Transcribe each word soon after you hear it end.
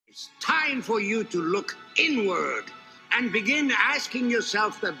It's time for you to look inward and begin asking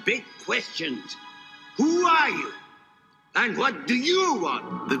yourself the big questions. Who are you? And what do you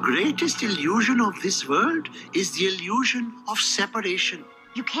want? The greatest illusion of this world is the illusion of separation.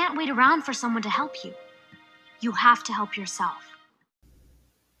 You can't wait around for someone to help you. You have to help yourself.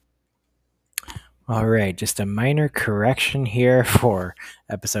 All right, just a minor correction here for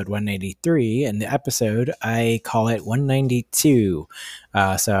episode 183. And the episode, I call it 192.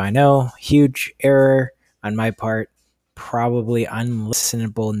 So I know, huge error on my part, probably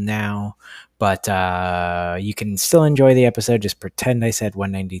unlistenable now, but you can still enjoy the episode. Just pretend I said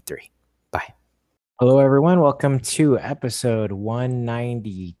 193. Bye. Hello, everyone. Welcome to episode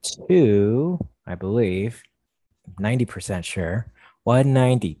 192, I believe. 90% sure.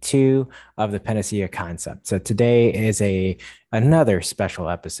 192 of the Panacea Concept. So today is another special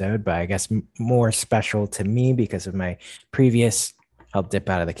episode, but I guess more special to me because of my previous, I'll dip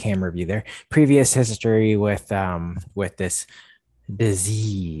out of the camera view there, previous history with this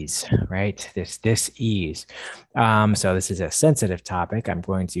disease, right? This dis-ease. So this is a sensitive topic. I'm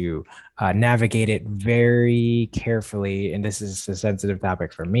going to navigate it very carefully, and this is a sensitive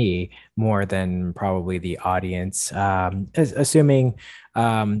topic for me more than probably the audience, assuming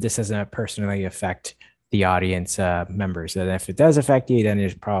this doesn't personally affect the audience members. And if it does affect you, then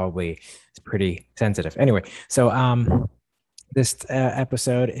it's pretty sensitive. Anyway, so this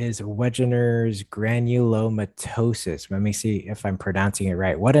episode is Wegener's Granulomatosis. Let me see if I'm pronouncing it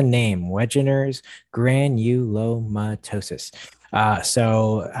right. What a name, Wegener's Granulomatosis.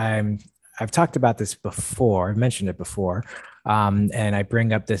 So I've talked about this before. I've mentioned it before. And I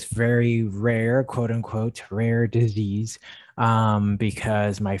bring up this very rare, quote unquote, rare disease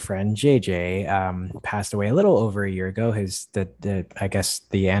because my friend JJ passed away a little over a year ago. I guess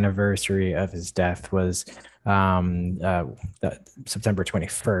the anniversary of his death was September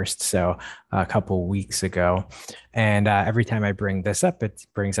 21st, so a couple weeks ago. And every time I bring this up, it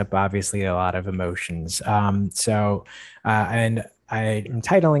brings up obviously a lot of emotions. And I'm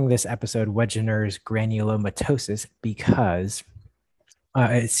titling this episode Wegener's Granulomatosis because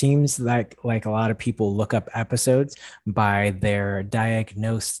it seems like a lot of people look up episodes by their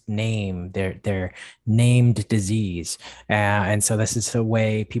diagnosed name, their named disease. And so this is the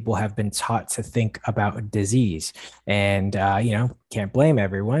way people have been taught to think about disease. And, can't blame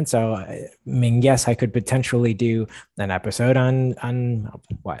everyone. So, I mean, yes, I could potentially do an episode on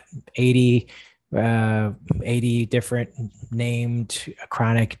what, 80 different named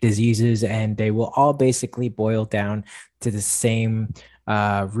chronic diseases, and they will all basically boil down to the same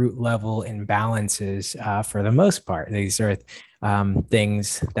root level imbalances for the most part. These are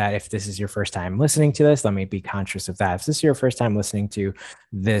things that, if this is your first time listening to this, let me be conscious of that. If this is your first time listening to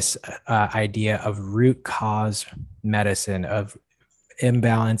this idea of root cause medicine, of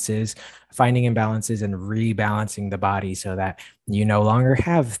imbalances, finding imbalances and rebalancing the body so that you no longer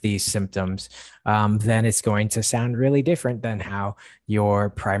have these symptoms, then it's going to sound really different than how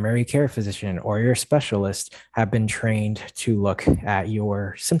your primary care physician or your specialist have been trained to look at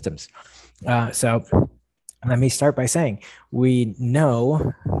your symptoms. So let me start by saying we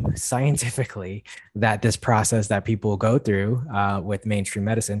know scientifically that this process that people go through with mainstream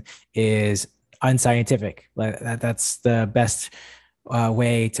medicine is unscientific. That's the best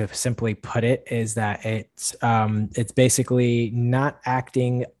way to simply put it, is that it's basically not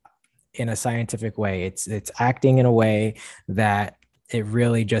acting in a scientific way. It's acting in a way that it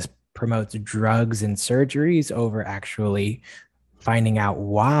really just promotes drugs and surgeries over actually finding out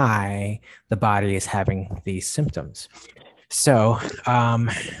why the body is having these symptoms. So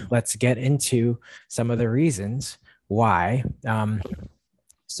let's get into some of the reasons why.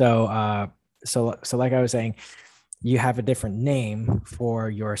 So like I was saying, you have a different name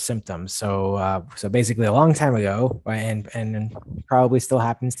for your symptoms. So basically a long time ago, and probably still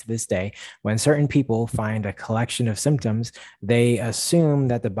happens to this day, when certain people find a collection of symptoms, they assume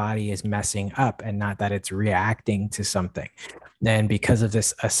that the body is messing up and not that it's reacting to something. And because of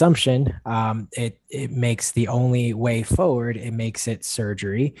this assumption, it makes the only way forward, it makes it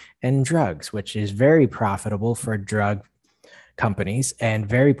surgery and drugs, which is very profitable for drug companies and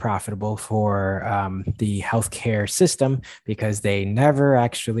very profitable for the healthcare system because they never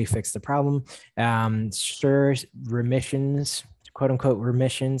actually fix the problem. Sure, remissions, quote unquote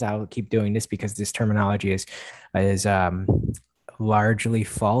remissions. I'll keep doing this because this terminology is largely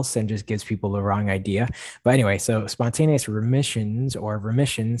false and just gives people the wrong idea. But anyway, so spontaneous remissions or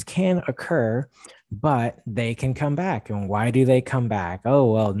remissions can occur but they can come back. And why do they come back?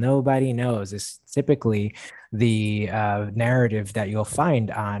 Oh, well, nobody knows. It's typically the narrative that you'll find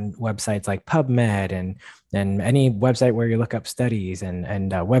on websites like PubMed and any website where you look up studies and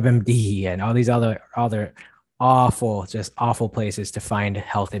WebMD and all these other awful, just awful places to find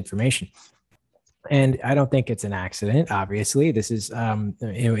health information. And I don't think it's an accident. Obviously, this is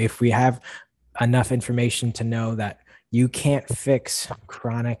if we have enough information to know that you can't fix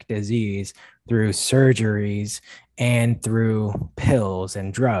chronic disease through surgeries and through pills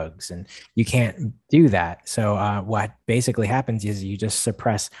and drugs, and you can't do that. So what basically happens is you just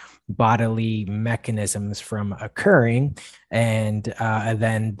suppress bodily mechanisms from occurring, and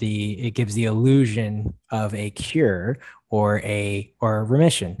then it gives the illusion of a cure or a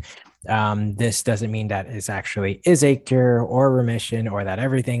remission. This doesn't mean that it actually is a cure or remission or that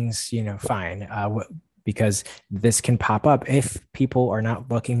everything's fine, because this can pop up if people are not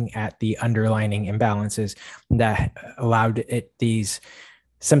looking at the underlying imbalances that allowed these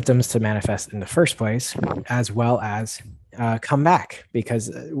symptoms to manifest in the first place, as well as come back. Because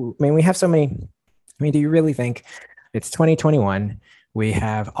we have so many. Do you really think it's 2021? We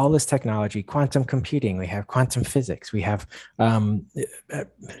have all this technology, quantum computing, we have quantum physics, we have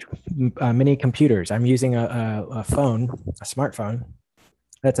mini computers. I'm using a phone, a smartphone,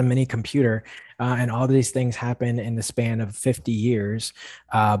 that's a mini computer, and all these things happen in the span of 50 years,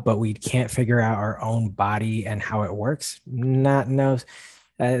 but we can't figure out our own body and how it works. That's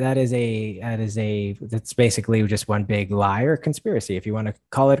basically just one big lie or conspiracy. If you want to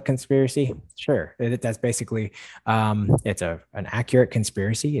call it a conspiracy, sure. That's basically it's an accurate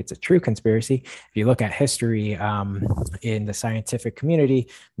conspiracy. It's a true conspiracy. If you look at history in the scientific community,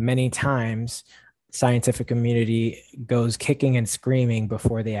 many times scientific community goes kicking and screaming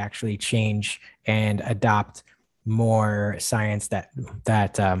before they actually change and adopt more science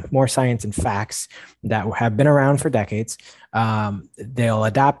more science and facts that have been around for decades. They'll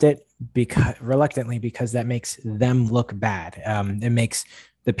adopt it reluctantly, because that makes them look bad. It makes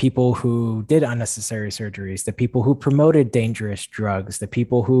the people who did unnecessary surgeries, the people who promoted dangerous drugs, the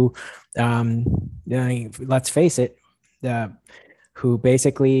people who, let's face it, who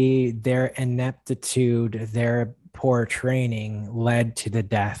basically their ineptitude, their poor training led to the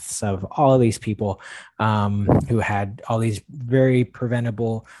deaths of all of these people who had all these very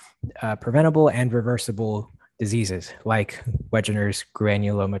preventable and reversible diseases like Wegener's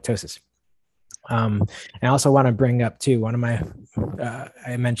granulomatosis. And I also want to bring up too, one of my,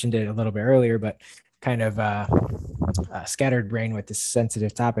 I mentioned it a little bit earlier, but kind of scattered brain with this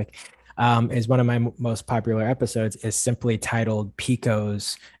sensitive topic. Is one of my most popular episodes is simply titled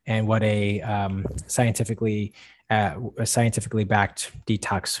PICOs and what a scientifically backed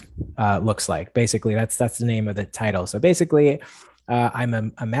detox looks like. Basically, that's the name of the title. So basically,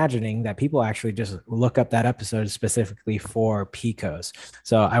 I'm imagining that people actually just look up that episode specifically for PICOs.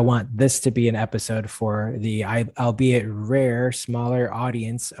 So I want this to be an episode for the albeit rare, smaller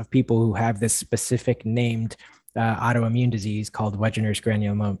audience of people who have this specific named autoimmune disease called Wegener's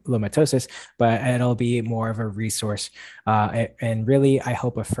granulomatosis, but it'll be more of a resource and really, I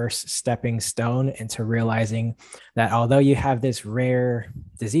hope, a first stepping stone into realizing that although you have this rare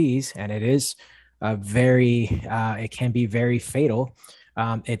disease, and it is it can be very fatal,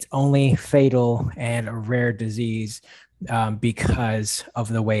 it's only fatal and a rare disease because of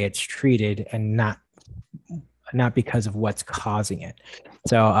the way it's treated, and not because of what's causing it.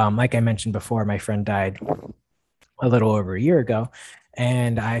 So like I mentioned before, my friend died a little over a year ago,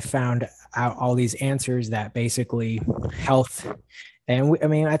 and I found out all these answers that basically health, and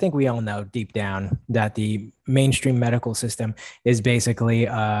I think we all know deep down that the mainstream medical system is basically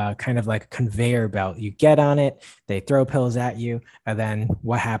kind of like a conveyor belt. You get on it, they throw pills at you, and then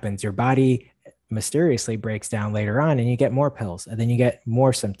what happens? Your body mysteriously breaks down later on, and you get more pills, and then you get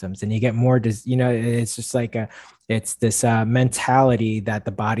more symptoms, and you get more it's just like it's this mentality that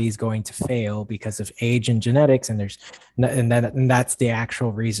the body is going to fail because of age and genetics, and that's the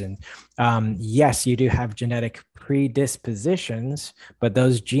actual reason. Yes, you do have genetic predispositions, but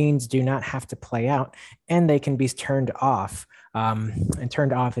those genes do not have to play out, and they can be turned off. And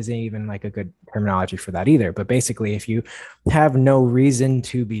turned off isn't even like a good terminology for that either. But basically, if you have no reason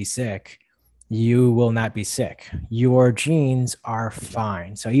to be sick, you will not be sick. Your genes are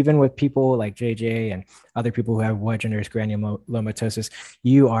fine. So even with people like JJ and other people who have Wegener's granulomatosis,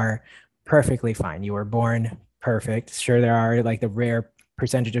 you are perfectly fine. You were born perfect. Sure, there are like the rare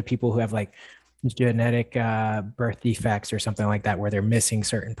percentage of people who have like genetic birth defects or something like that where they're missing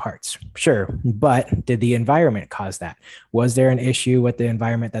certain parts. Sure, but did the environment cause that? Was there an issue with the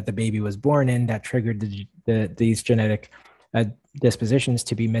environment that the baby was born in that triggered these genetic dispositions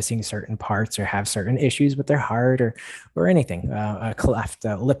to be missing certain parts or have certain issues with their heart or anything, a cleft,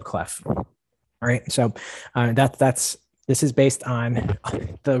 a lip cleft. Right. So this is based on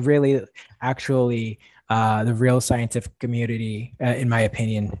the really actually the real scientific community, in my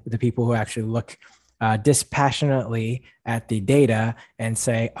opinion, the people who actually look dispassionately at the data and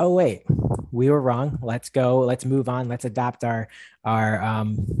say, oh, wait, we were wrong. Let's go. Let's move on. Let's adopt our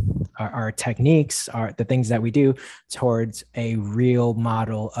techniques, the things that we do towards a real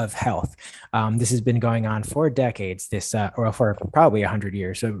model of health. This has been going on for decades, or for probably 100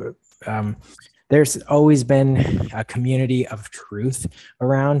 years. So there's always been a community of truth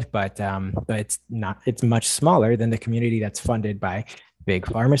around, but it's much smaller than the community that's funded by big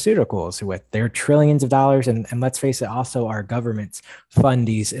pharmaceuticals with their trillions of dollars. And let's face it, also our governments fund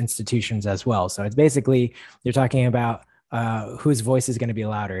these institutions as well. So it's basically, you're talking about whose voice is going to be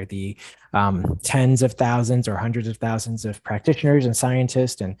louder, the tens of thousands or hundreds of thousands of practitioners and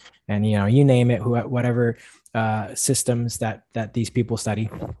scientists and you name it, whatever systems that these people study,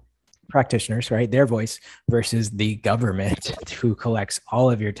 practitioners, right? Their voice versus the government who collects all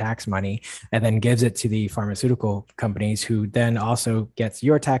of your tax money and then gives it to the pharmaceutical companies, who then also gets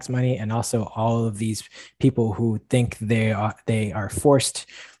your tax money, and also all of these people who think they are forced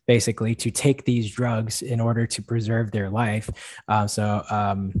basically to take these drugs in order to preserve their life. That's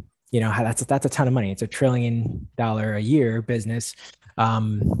a ton of money. It's $1 trillion a year business,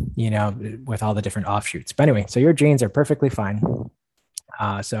 with all the different offshoots. But anyway, so your genes are perfectly fine.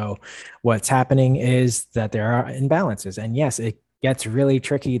 So what's happening is that there are imbalances, and yes, it gets really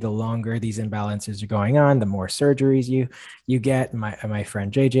tricky the longer these imbalances are going on, the more surgeries you get. My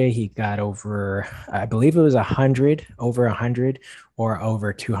friend JJ, he got over, I believe it was over 100 or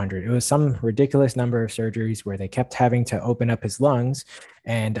over 200. It was some ridiculous number of surgeries where they kept having to open up his lungs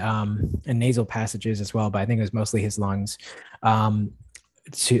and nasal passages as well, but I think it was mostly his lungs.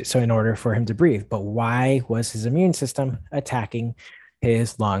 So in order for him to breathe. But why was his immune system attacking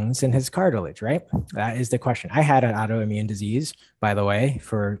his lungs and his cartilage, right? That is the question. I had an autoimmune disease, by the way,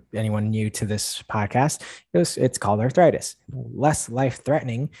 for anyone new to this podcast. It's called arthritis. Less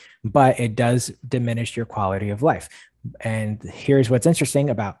life-threatening, but it does diminish your quality of life. And here's what's interesting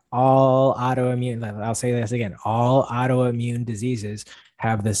about all autoimmune, I'll say this again, all autoimmune diseases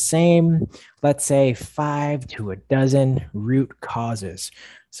have the same, let's say 5 to a dozen root causes.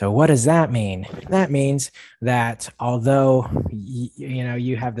 So what does that mean? That means that although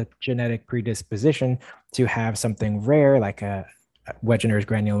you have the genetic predisposition to have something rare like a Wegener's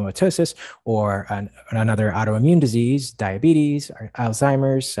granulomatosis or another autoimmune disease, diabetes, or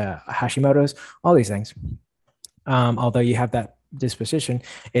Alzheimer's, Hashimoto's, all these things, although you have that disposition,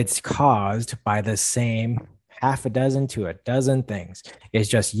 it's caused by the same half a dozen to a dozen things. It's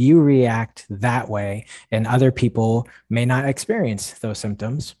just you react that way, and other people may not experience those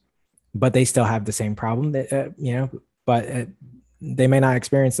symptoms, but they still have the same problem they may not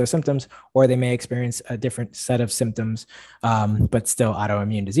experience those symptoms, or they may experience a different set of symptoms, but still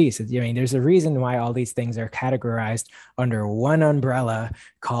autoimmune disease. I mean, there's a reason why all these things are categorized under one umbrella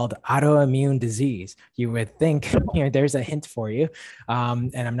called autoimmune disease. You would think, there's a hint for you.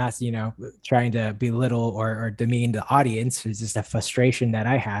 And I'm not, trying to belittle or demean the audience. It's just a frustration that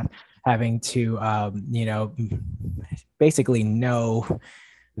I have having to, basically know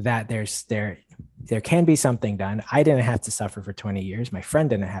that there can be something done. I didn't have to suffer for 20 years. My friend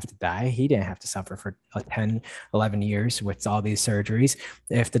didn't have to die. He didn't have to suffer for 10, 11 years with all these surgeries.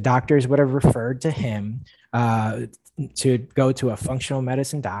 If the doctors would have referred to him to go to a functional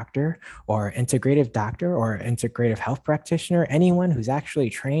medicine doctor or integrative doctor or integrative health practitioner, anyone who's actually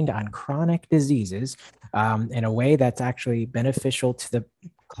trained on chronic diseases in a way that's actually beneficial to the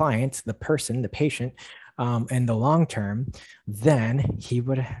client, the person, the patient, in the long term, then he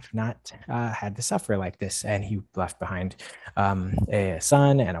would have not had to suffer like this. And he left behind a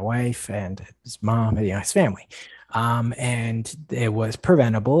son and a wife and his mom and his family. And it was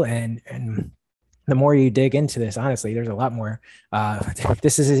preventable. And the more you dig into this, honestly, there's a lot more.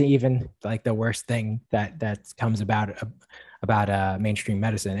 This isn't even like the worst thing that comes about mainstream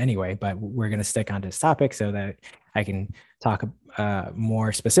medicine anyway, but we're going to stick on this topic so that I can talk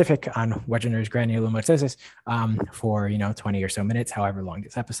more specific on Wegener's granulomatosis for 20 or so minutes, however long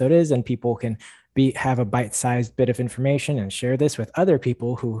this episode is, and people can have a bite-sized bit of information and share this with other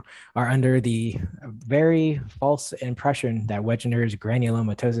people who are under the very false impression that Wegener's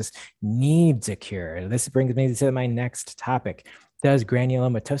granulomatosis needs a cure. This brings me to my next topic. Does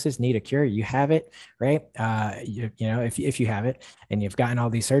granulomatosis need a cure? You have it, right? If you have it and you've gotten all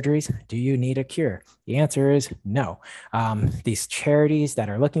these surgeries, do you need a cure? The answer is no. These charities that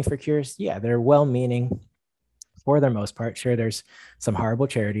are looking for cures, yeah, they're well-meaning for the most part. Sure, there's some horrible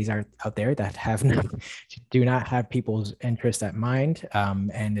charities out there that have do not have people's interest at mind,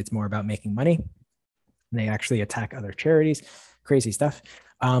 and it's more about making money. They actually attack other charities, crazy stuff.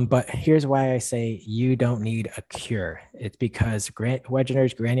 But here's why I say you don't need a cure. It's because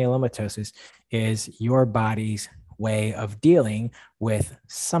Wegener's granulomatosis is your body's way of dealing with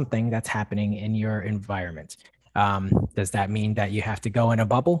something that's happening in your environment. Does that mean that you have to go in a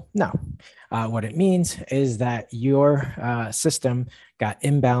bubble? No. What it means is that your system got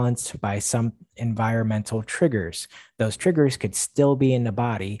imbalanced by some environmental triggers. Those triggers could still be in the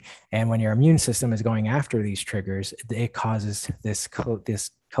body. And when your immune system is going after these triggers, it causes this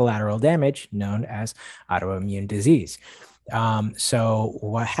collateral damage known as autoimmune disease. So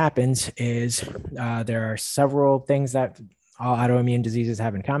what happens is there are several things that all autoimmune diseases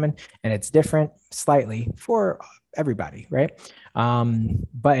have in common, and it's different slightly for everybody, right?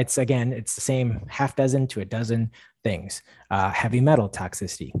 But it's the same half dozen to a dozen things. Heavy metal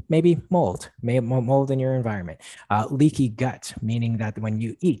toxicity, maybe mold in your environment. Leaky gut, meaning that when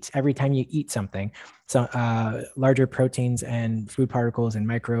you eat, every time you eat something, so larger proteins and food particles and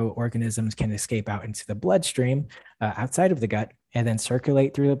microorganisms can escape out into the bloodstream outside of the gut and then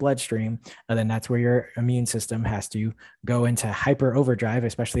circulate through the bloodstream. And then that's where your immune system has to go into hyper overdrive,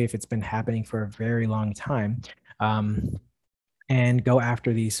 especially if it's been happening for a very long time, and go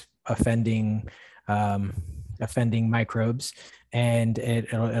after these offending microbes, and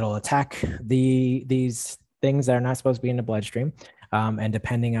it'll attack these things that are not supposed to be in the bloodstream. And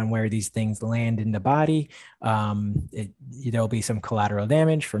depending on where these things land in the body, there'll be some collateral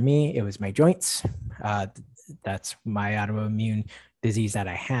damage. For me, it was my joints. That's my autoimmune disease that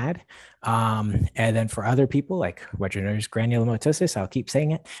I had. And then for other people, like Wegener's granulomatosis, I'll keep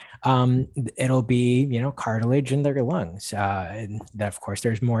saying it. It'll be, cartilage in their lungs. And that, of course,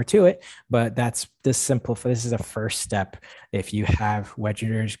 there's more to it, but that's this is a first step. If you have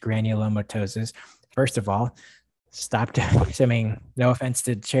Wegener's granulomatosis, first of all, stop. I mean, no offense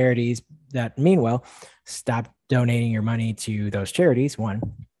to charities that mean well, stop donating your money to those charities. One.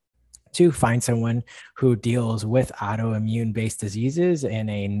 To find someone who deals with autoimmune based diseases in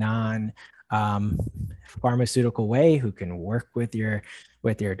a non pharmaceutical way, who can work with your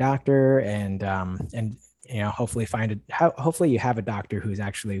doctor and hopefully hopefully you have a doctor who's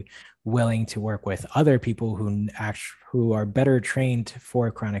actually willing to work with other people who are better trained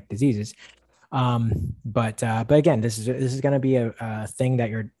for chronic diseases. But again, this is going to be a thing that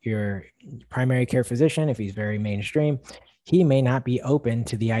your primary care physician, if he's very mainstream, he may not be open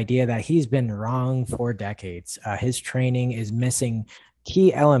to the idea that he's been wrong for decades. His training is missing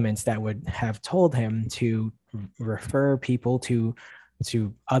key elements that would have told him to refer people to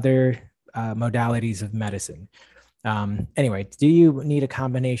other modalities of medicine. Anyway, do you need a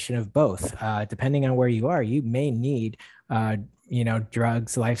combination of both? Depending on where you are, you may need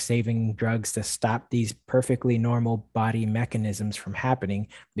drugs, life-saving drugs, to stop these perfectly normal body mechanisms from happening,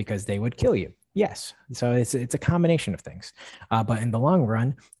 because they would kill you. Yes. So it's a combination of things. But in the long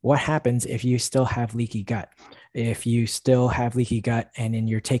run, what happens if you still have leaky gut? If you still have leaky gut and then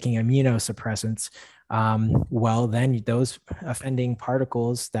you're taking immunosuppressants, well, then those offending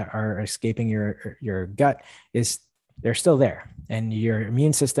particles that are escaping your gut they're still there. And your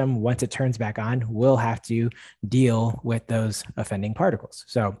immune system, once it turns back on, will have to deal with those offending particles.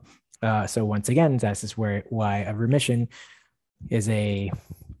 So once again, this is why a remission is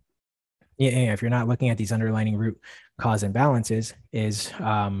if you're not looking at these underlying root cause imbalances,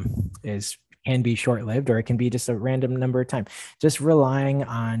 can be short-lived, or it can be just a random number of time. Just relying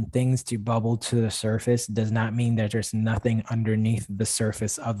on things to bubble to the surface does not mean that there's nothing underneath the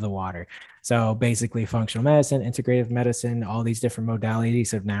surface of the water. So basically, functional medicine, integrative medicine, all these different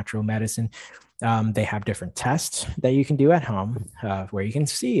modalities of natural medicine, they have different tests that you can do at home where you can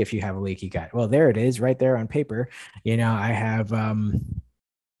see if you have a leaky gut. Well, there it is right there on paper. I have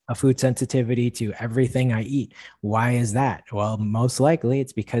a food sensitivity to everything I eat. Why is that? Well, most likely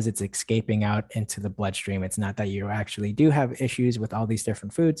it's because it's escaping out into the bloodstream. It's not that you actually do have issues with all these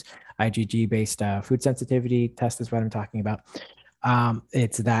different foods. IgG-based food sensitivity test is what I'm talking about.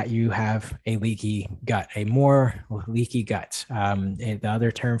 It's that you have a leaky gut, a more leaky gut. The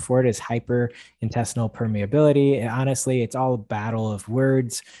other term for it is hyperintestinal permeability. Honestly, it's all a battle of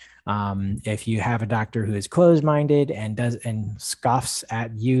words. If you have a doctor who is closed-minded and scoffs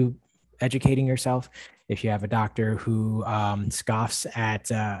at you educating yourself, if you have a doctor who scoffs at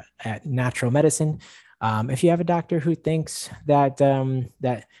natural medicine, if you have a doctor who thinks that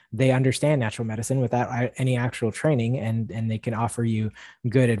that they understand natural medicine without any actual training and they can offer you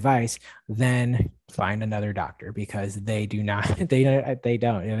good advice, then find another doctor, because they do not. They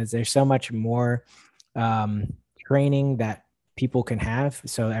don't. There's so much more training that people can have.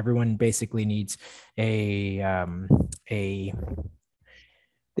 So everyone basically needs a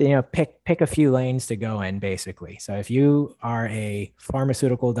pick a few lanes to go in, basically. So if you are a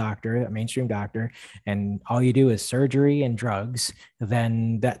pharmaceutical doctor, a mainstream doctor, and all you do is surgery and drugs,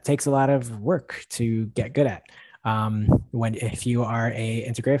 then that takes a lot of work to get good at. When if you are a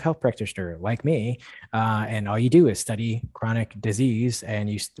integrative health practitioner like me, and all you do is study chronic disease, and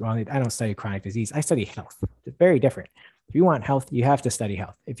I don't study chronic disease, I study health. It's very different. If you want health, you have to study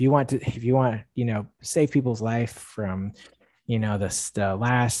health. If you want, save people's life from the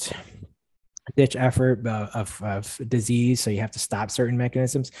last ditch effort of disease, so you have to stop certain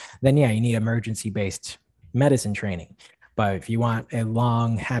mechanisms, then yeah, you need emergency based medicine training. But if you want a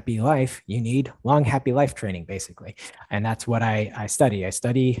long happy life, you need long happy life training, basically. And that's what I study. I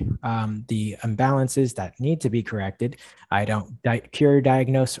study the imbalances that need to be corrected. I don't cure,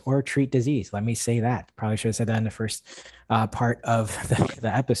 diagnose, or treat disease. Let me say that. Probably should have said that in the first part of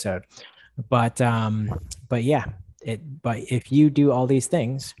the episode. But yeah, but if you do all these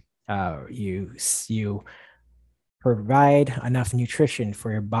things, you provide enough nutrition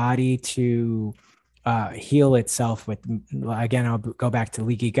for your body to heal itself with, again, I'll go back to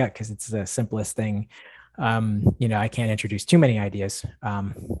leaky gut because it's the simplest thing. I can't introduce too many ideas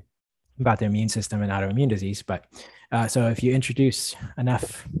about the immune system and autoimmune disease, but so if you introduce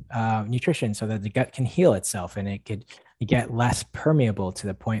enough nutrition so that the gut can heal itself and it could get less permeable to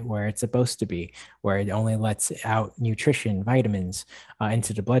the point where it's supposed to be, where it only lets out nutrition, vitamins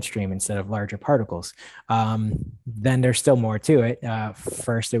into the bloodstream instead of larger particles, then there's still more to it.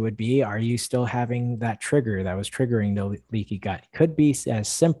 First, it would be, are you still having that trigger that was triggering the leaky gut? Could be as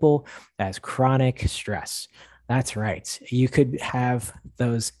simple as chronic stress. That's right. You could have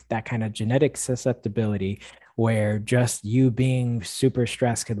that kind of genetic susceptibility where just you being super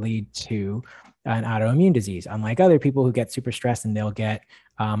stressed could lead to an autoimmune disease, unlike other people who get super stressed and they'll get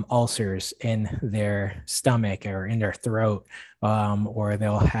ulcers in their stomach or in their throat, or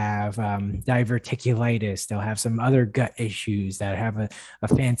they'll have diverticulitis. They'll have some other gut issues that have a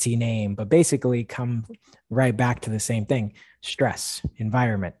fancy name, but basically come right back to the same thing: stress,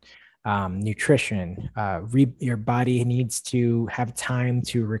 environment, nutrition. Your body needs to have time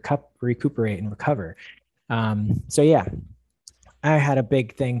to recuperate and recover. So yeah, I had a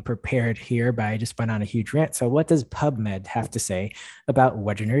big thing prepared here, but I just went on a huge rant. So what does PubMed have to say about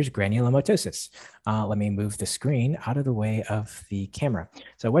Wegener's granulomatosis? Let me move the screen out of the way of the camera.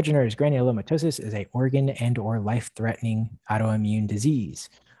 So Wegener's granulomatosis is an organ and or life-threatening autoimmune disease.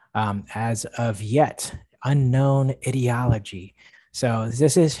 As of yet, unknown etiology. So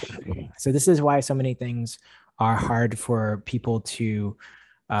this is why so many things are hard for people to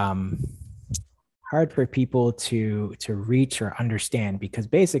reach or understand, because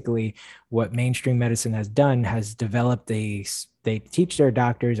basically what mainstream medicine has done has developed they teach their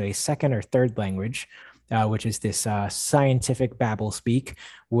doctors a second or third language, which is this scientific babble speak,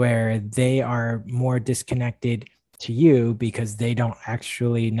 where they are more disconnected to you because they don't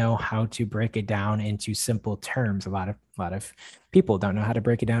actually know how to break it down into simple terms. A lot of people don't know how to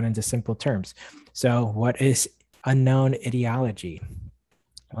break it down into simple terms. So what is unknown etiology?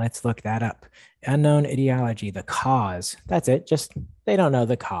 Let's look that up. Unknown etiology, the cause. That's it. Just they don't know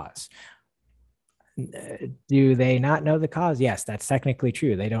the cause. Do they not know the cause? Yes, that's technically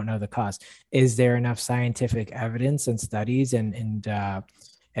true. They don't know the cause. Is there enough scientific evidence and studies and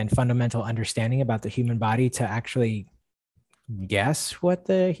fundamental understanding about the human body to actually guess what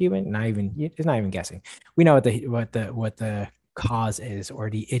the human? It's not even guessing. We know what the cause is, or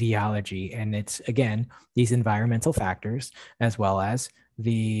the etiology, and it's, again, these environmental factors as well as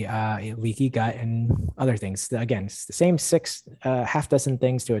the leaky gut and other things. Again, it's the same half dozen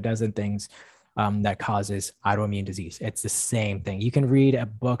things to a dozen things that causes autoimmune disease. It's the same thing. You can read a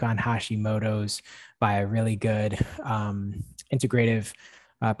book on Hashimoto's by a really good integrative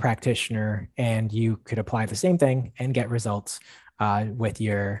practitioner, and you could apply the same thing and get results with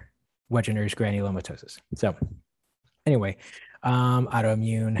your Wegener's granulomatosis. So anyway,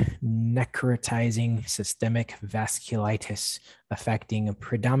 autoimmune necrotizing systemic vasculitis affecting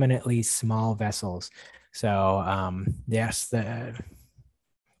predominantly small vessels. So yes,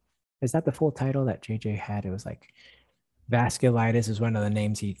 is that the full title that JJ had? It was like vasculitis is one of the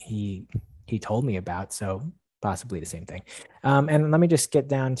names he told me about. So possibly the same thing. And let me just get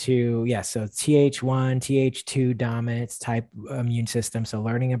down to, so Th1, Th2 dominance type immune system. So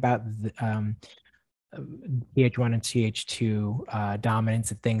learning about the, Th1 and Th2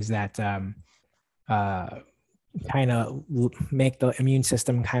 dominance and things that kind of make the immune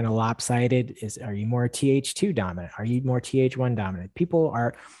system kind of lopsided. Are you more Th2 dominant? Are you more Th1 dominant? People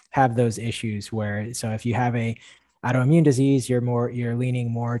have those issues where, so if you have a autoimmune disease, you're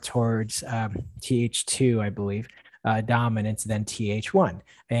leaning more towards Th2, I believe, dominance than Th1.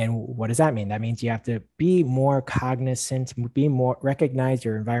 And what does that mean? That means you have to be more cognizant, recognize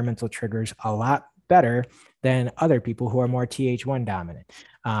your environmental triggers a lot better than other people who are more Th1 dominant.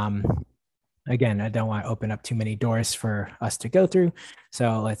 Again, I don't want to open up too many doors for us to go through.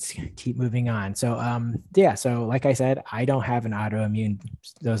 So let's keep moving on. So yeah, so like I said, I don't have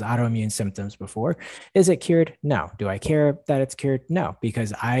those autoimmune symptoms before. Is it cured? No. Do I care that it's cured? No,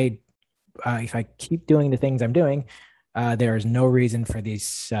 because if I keep doing the things I'm doing, there is no reason for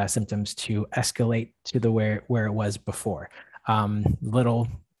these symptoms to escalate to the where it was before. Little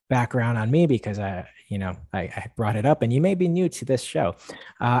background on me, because I brought it up, and you may be new to this show.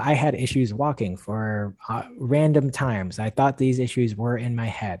 I had issues walking for random times. I thought these issues were in my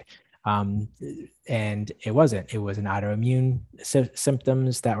head. And it wasn't. It was an autoimmune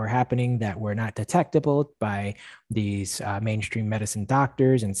symptoms that were happening that were not detectable by these mainstream medicine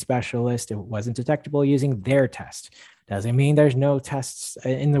doctors and specialists. It wasn't detectable using their test. Doesn't mean there's no tests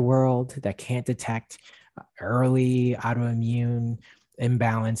in the world that can't detect early autoimmune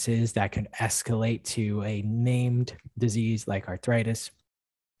imbalances that can escalate to a named disease like arthritis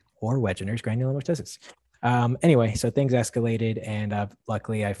or Wegener's granulomatosis. Anyway, so things escalated, and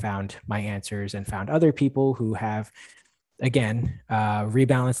luckily I found my answers and found other people who have, again,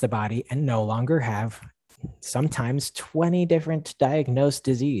 rebalanced the body and no longer have sometimes 20 different diagnosed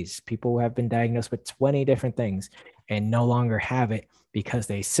disease. People who have been diagnosed with 20 different things and no longer have it because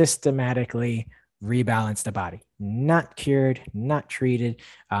they systematically rebalance the body. Not cured, not treated.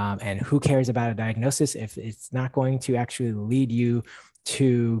 And who cares about a diagnosis if it's not going to actually lead you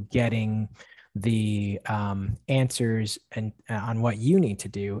to getting the answers and on what you need to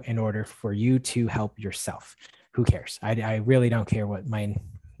do in order for you to help yourself? Who cares? I really don't care what my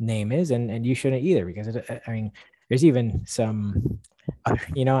name is, and you shouldn't either, because I mean, there's even some,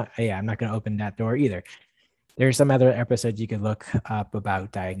 yeah, I'm not going to open that door either. There's some other episodes you could look up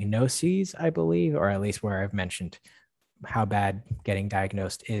about diagnoses, I believe, or at least where I've mentioned how bad getting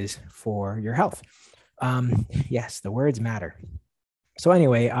diagnosed is for your health. Yes, the words matter. So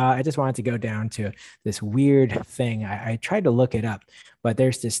anyway, I just wanted to go down to this weird thing. I tried to look it up, but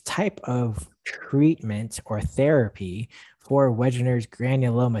there's this type of treatment or therapy for Wegener's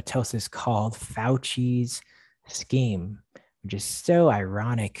granulomatosis called Fauci's scheme, which is so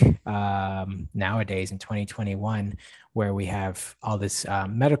ironic nowadays in 2021, where we have all this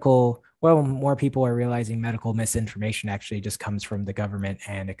more people are realizing medical misinformation actually just comes from the government,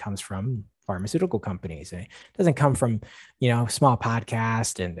 and it comes from pharmaceutical companies. And it doesn't come from, small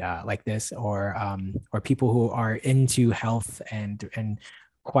podcast and like this, or people who are into health and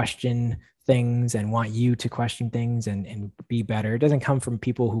question things and want you to question things and be better. It doesn't come from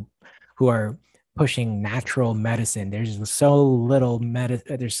people who are pushing natural medicine. There's so little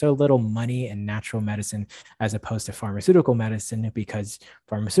money in natural medicine as opposed to pharmaceutical medicine, because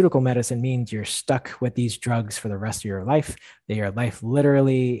pharmaceutical medicine means you're stuck with these drugs for the rest of your life. Your life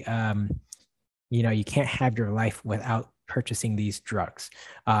literally, you can't have your life without purchasing these drugs.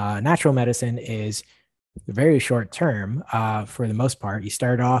 Natural medicine is very short term for the most part. You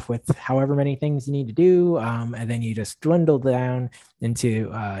start off with however many things you need to do, and then you just dwindle down into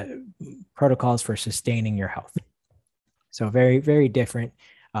protocols for sustaining your health. So very, very different.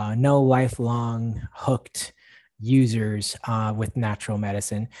 No lifelong hooked users with natural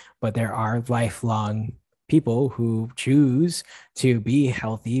medicine, but there are lifelong people who choose to be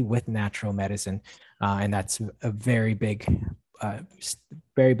healthy with natural medicine. And that's a very big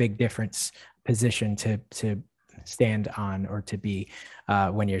difference position to stand on or to be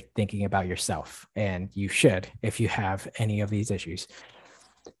when you're thinking about yourself. And you should, if you have any of these issues.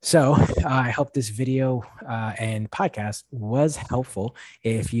 So I hope this video and podcast was helpful.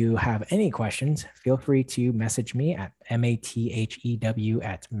 If you have any questions, feel free to message me at MATHEW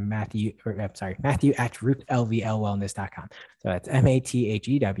at Matthew at rootlvlwellness.com. So that's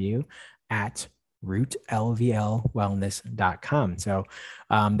MATHEW at rootlvlwellness.com. So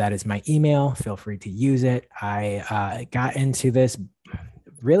that is my email. Feel free to use it. I got into this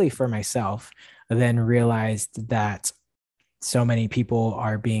really for myself, then realized that so many people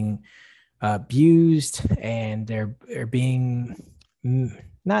are being abused, and they're being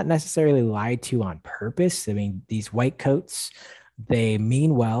not necessarily lied to on purpose. I mean, these white coats, they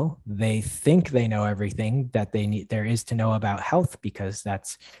mean well. They think they know everything that there is to know about health, because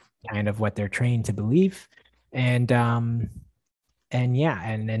that's kind of what they're trained to believe. And then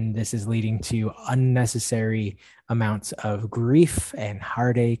this is leading to unnecessary amounts of grief and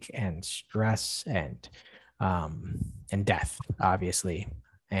heartache and stress and death, obviously,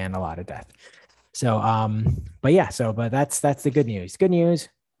 and a lot of death. So, but that's the good news. Good news.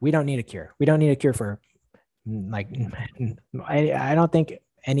 We don't need a cure. We don't need a cure for like, I don't think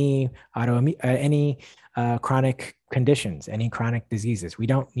any chronic conditions, any chronic diseases. We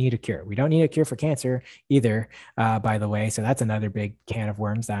don't need a cure. We don't need a cure for cancer either, by the way. So that's another big can of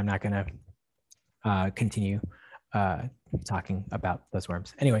worms that I'm not going to continue talking about those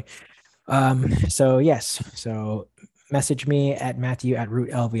worms. Anyway, so yes, so message me at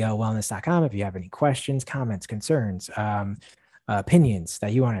matthew@rootlvlwellness.com if you have any questions, comments, concerns, opinions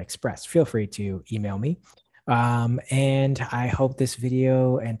that you want to express. Feel free to email me. And I hope this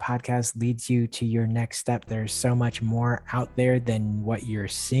video and podcast leads you to your next step. There's so much more out there than what you're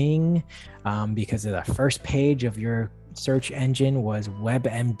seeing, because of the first page of your search engine was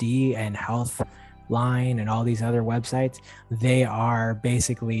WebMD and Healthline and all these other websites. They are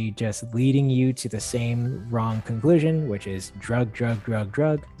basically just leading you to the same wrong conclusion, which is drug,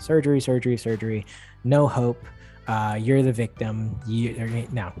 surgery, no hope. You're the victim.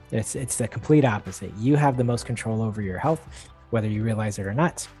 No, it's the complete opposite. You have the most control over your health, whether you realize it or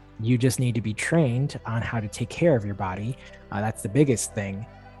not. You just need to be trained on how to take care of your body. That's the biggest thing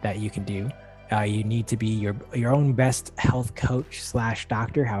that you can do. You need to be your own best health coach /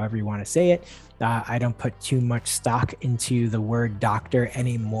 doctor, however you want to say it. I don't put too much stock into the word doctor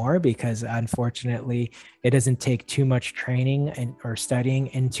anymore because unfortunately it doesn't take too much training or studying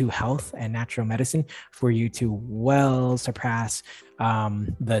into health and natural medicine for you to well surpass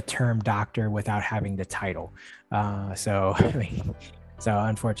the term doctor without having the title. So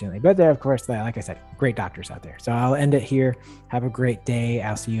unfortunately, but there, of course, like I said, great doctors out there. So I'll end it here. Have a great day.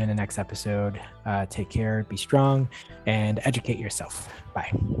 I'll see you in the next episode. Take care, be strong, and educate yourself.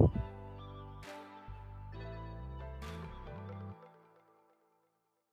 Bye.